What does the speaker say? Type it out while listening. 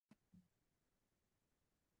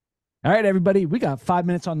All right, everybody, we got 5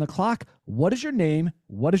 minutes on the clock. What is your name?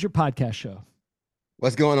 What is your podcast show?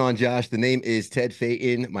 What's going on, Josh? The name is Ted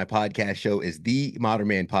Phaeton. My podcast show is The Modern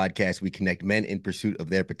Man Podcast. We connect men in pursuit of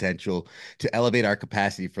their potential to elevate our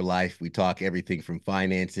capacity for life. We talk everything from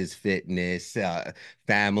finances, fitness,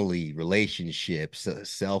 family, relationships,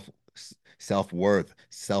 self worth,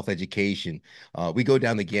 self education. We go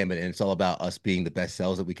down the gamut, and it's all about us being the best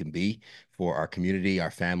selves that we can be for our community, our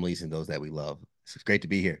families, and those that we love. So it's great to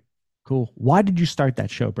be here. Cool. Why did you start that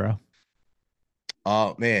show, bro?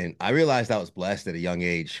 Oh man, I realized I was blessed at a young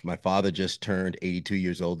age. My father just turned 82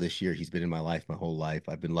 years old this year. He's been in my life my whole life.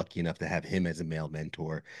 I've been lucky enough to have him as a male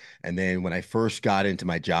mentor. And then when I first got into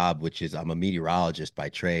my job, which is I'm a meteorologist by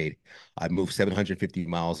trade, I moved 750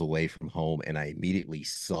 miles away from home and I immediately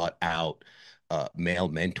sought out male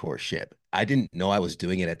mentorship. I didn't know I was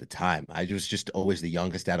doing it at the time. I was just always the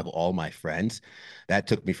youngest out of all my friends. That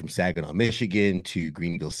took me from Saginaw, Michigan to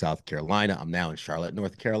Greenville, South Carolina. I'm now in Charlotte,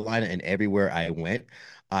 North Carolina, and everywhere I went,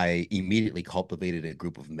 I immediately cultivated a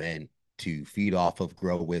group of men to feed off of,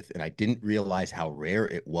 grow with, and I didn't realize how rare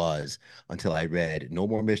it was until I read No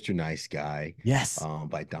More Mr. Nice Guy Yes.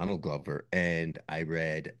 by Donald Glover, and I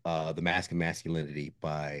read The Mask of Masculinity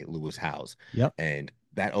by Lewis Howes, Yep. and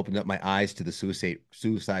that opened up my eyes to the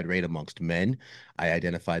suicide rate amongst men. I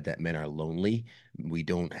identified that men are lonely. We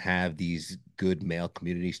don't have these good male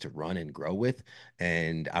communities to run and grow with.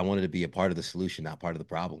 And I wanted to be a part of the solution, not part of the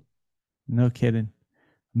problem. No kidding.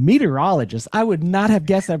 Meteorologist. I would not have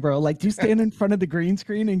guessed that, bro. Like, do you stand in front of the green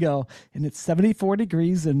screen and go, and it's 74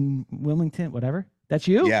 degrees in Wilmington, whatever? That's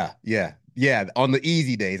you? Yeah, yeah, yeah. On the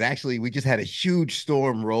easy days, actually, we just had a huge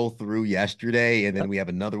storm roll through yesterday, and then we have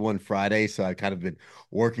another one Friday. So I've kind of been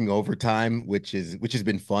working overtime, which has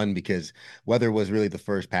been fun because weather was really the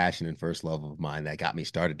first passion and first love of mine that got me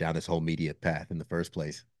started down this whole media path in the first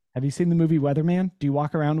place. Have you seen the movie Weatherman? Do you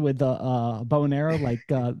walk around with a bow and arrow like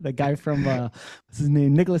the guy from, what's his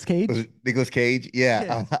name? Nicolas Was Cage? it Nicolas Cage? Yeah.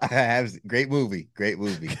 Yeah, I have. Great movie. Great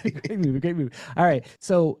movie. Great movie, great movie. All right.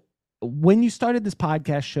 So when you started this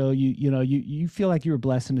podcast show, you feel like you were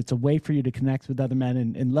blessed and it's a way for you to connect with other men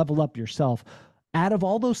and level up yourself. Out of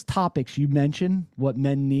all those topics you mentioned, what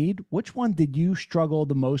men need, which one did you struggle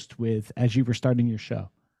the most with as you were starting your show?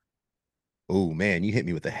 Oh man, you hit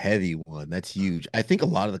me with a heavy one. That's huge. I think a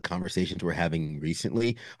lot of the conversations we're having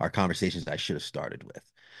recently are conversations I should have started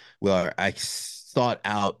with. Well, I sought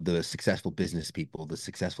out the successful business people, the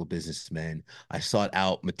successful businessmen. I sought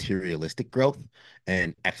out materialistic growth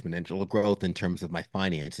and exponential growth in terms of my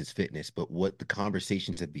finances, fitness. But what the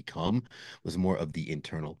conversations have become was more of the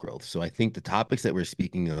internal growth. So I think the topics that we're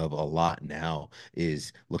speaking of a lot now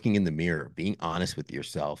is looking in the mirror, being honest with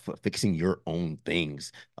yourself, fixing your own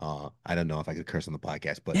things. I don't know if I could curse on the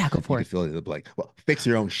podcast, but Yeah, go you for it. could feel it like, well, fix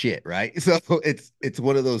your own shit, right? So it's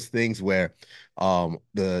one of those things where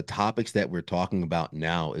the topics that we're talking about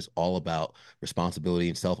now is all about responsibility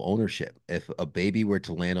and self-ownership. If a baby were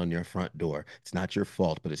to land on your front door, it's not your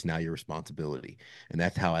fault, but it's now your responsibility. And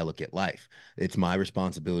that's how I look at life. It's my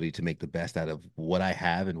responsibility to make the best out of what I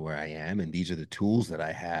have and where I am. And these are the tools that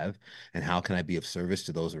I have. And how can I be of service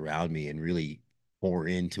to those around me and really pour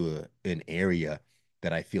into an area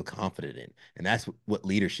that I feel confident in? And that's what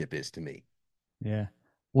leadership is to me. Yeah.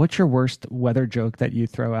 What's your worst weather joke that you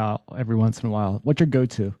throw out every once in a while? What's your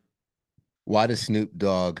go-to Why does Snoop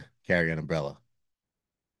Dogg carry an umbrella?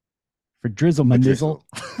 for drizzle my For nizzle?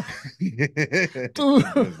 drizzle.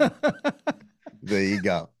 Drizzle. There you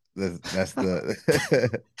go. That's the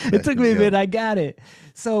It that's took the me a minute. joke. I got it.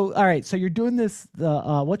 So, all right. So you're doing this.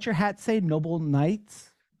 The what's your hat say? Noble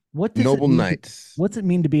Knights. What does it Noble mean to? Knights. What's it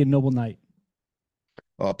mean to be a noble knight?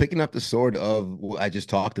 Picking up the sword of what I just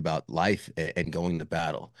talked about, life and going to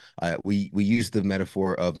battle. We use the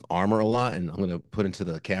metaphor of armor a lot, and I'm going to put into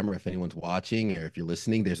the camera if anyone's watching or if you're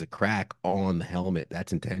listening. There's a crack on the helmet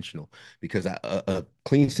that's intentional because a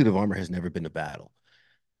clean suit of armor has never been a battle.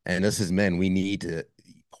 And us as men, we need to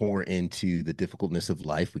pour into the difficultness of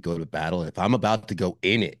life. We go to battle. If I'm about to go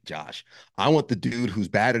in it, Josh, I want the dude who's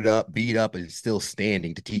battered up, beat up, and still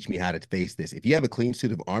standing to teach me how to face this. If you have a clean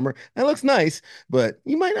suit of armor, that looks nice, but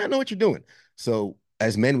you might not know what you're doing. So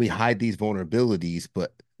as men, we hide these vulnerabilities,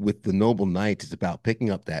 but with the noble knights, it's about picking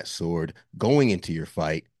up that sword, going into your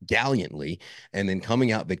fight gallantly, and then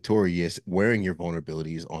coming out victorious, wearing your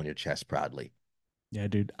vulnerabilities on your chest proudly. Yeah,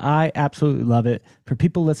 dude. I absolutely love it. For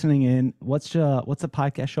people listening in, what's the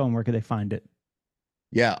podcast show and where can they find it?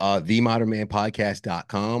 Yeah,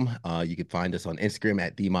 themodernmanpodcast.com. You can find us on Instagram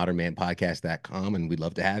at themodernmanpodcast.com, and we'd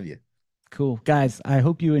love to have you. Cool. Guys, I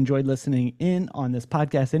hope you enjoyed listening in on this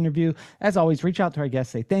podcast interview. As always, reach out to our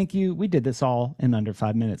guests, say thank you. We did this all in under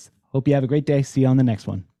 5 minutes. Hope you have a great day. See you on the next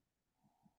one.